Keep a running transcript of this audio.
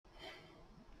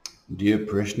Dear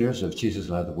parishioners of Jesus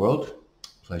Light of the World,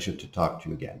 pleasure to talk to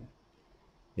you again.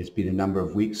 It's been a number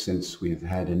of weeks since we've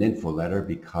had an info letter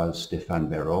because Stéphane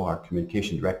Béraud, our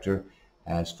communication director,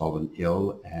 has fallen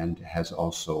ill and has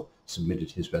also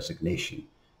submitted his resignation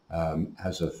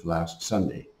as of last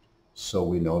Sunday. So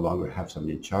we no longer have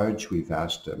somebody in charge. We've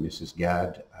asked Mrs.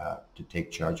 Gadd to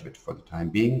take charge of it for the time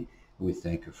being, and we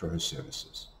thank her for her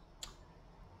services.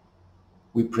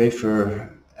 We pray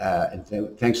for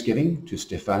Thanksgiving to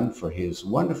Stéphane for his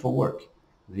wonderful work.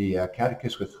 The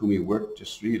catechist with whom he worked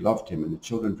just really loved him, and the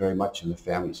children very much, and the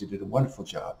families. He did a wonderful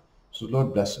job. So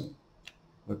Lord bless him.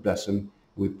 Lord bless him.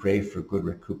 We pray for good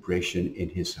recuperation in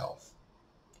his health.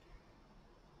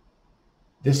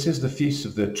 This is the Feast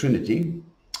of the Trinity,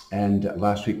 and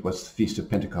last week was the Feast of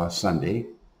Pentecost Sunday.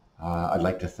 I'd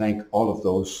like to thank all of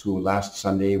those who last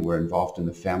Sunday were involved in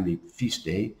the family feast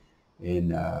day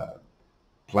in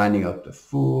planning out the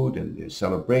food and the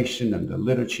celebration and the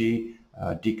liturgy.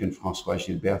 Deacon François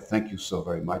Gilbert, thank you so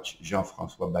very much.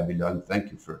 Jean-François Babylone,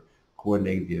 thank you for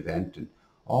coordinating the event. And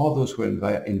all those who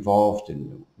were involved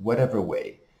in whatever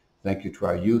way. Thank you to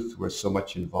our youth who were so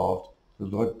much involved. The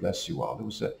Lord bless you all.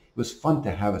 It was fun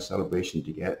to have a celebration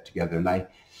to get together. And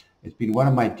it's been one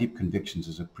of my deep convictions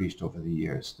as a priest over the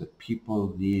years that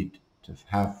people need to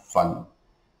have fun.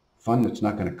 Fun that's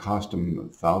not going to cost them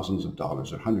thousands of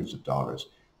dollars or hundreds of dollars,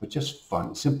 but just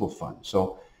fun, simple fun.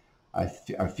 So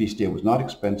our feast day was not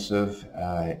expensive.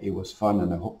 It was fun,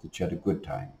 and I hope that you had a good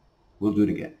time. We'll do it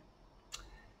again.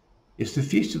 It's the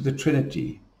Feast of the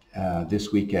Trinity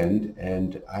this weekend,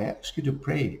 and I ask you to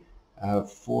pray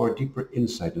for deeper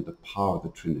insight into the power of the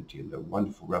Trinity and the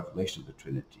wonderful revelation of the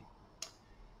Trinity.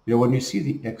 You know, when you see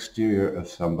the exterior of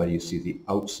somebody, you see the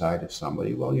outside of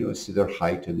somebody. Well, you see their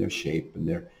height and their shape and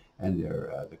their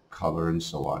the color and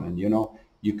so on, and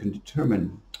you can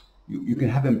determine. You can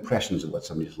have impressions of what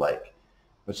somebody's like,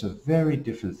 but it's a very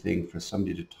different thing for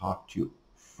somebody to talk to you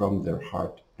from their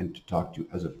heart and to talk to you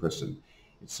as a person.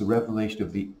 It's the revelation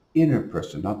of the inner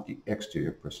person, not the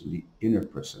exterior person, the inner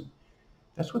person.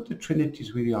 That's what the Trinity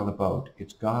is really all about.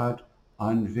 It's God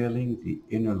unveiling the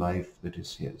inner life that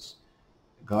is His.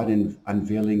 God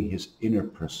unveiling His inner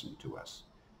person to us,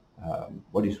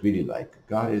 what He's really like.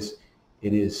 God is,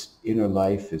 in His inner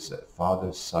life, is a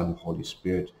Father, Son, Holy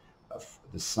Spirit,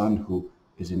 the Son who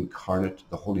is incarnate,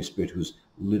 the Holy Spirit who's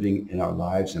living in our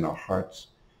lives, in our hearts,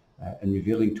 and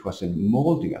revealing to us and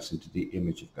molding us into the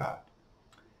image of God.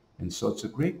 And so it's a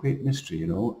great, great mystery,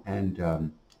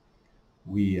 and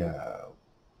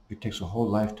it takes a whole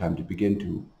lifetime to begin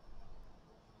to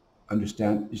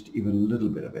understand just even a little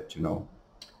bit of it,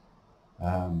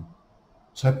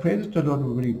 So I pray that the Lord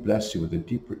will really bless you with a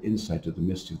deeper insight of the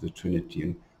mystery of the Trinity.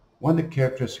 And one of the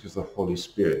characteristics of the Holy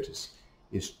Spirit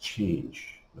is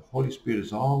change. The Holy Spirit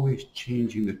is always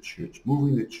changing the church,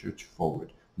 moving the church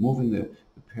forward, moving the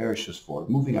parishes forward,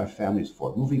 moving our families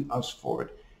forward, moving us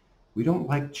forward. We don't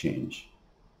like change,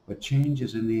 but change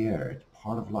is in the air. It's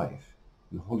part of life.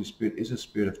 And the Holy Spirit is a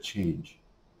spirit of change.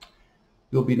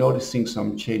 You'll be noticing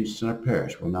some changes in our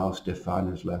parish. Well, now Stéphane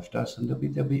has left us, and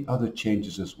there'll be other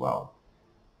changes as well.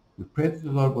 We pray that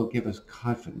the Lord will give us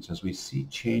confidence as we see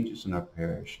changes in our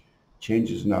parish,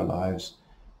 changes in our lives.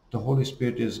 The Holy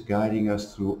Spirit is guiding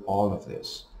us through all of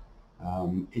this.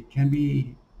 It can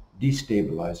be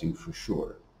destabilizing for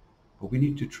sure, but we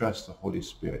need to trust the Holy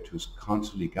Spirit who's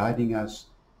constantly guiding us,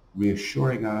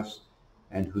 reassuring us,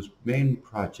 and whose main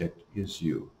project is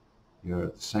you,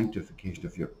 the sanctification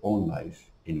of your own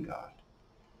life in God.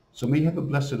 So may you have a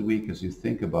blessed week as you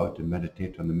think about and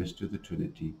meditate on the mystery of the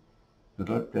Trinity. The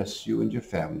Lord bless you and your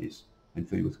families and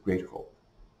fill you with great hope.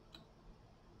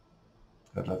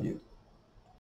 God love you.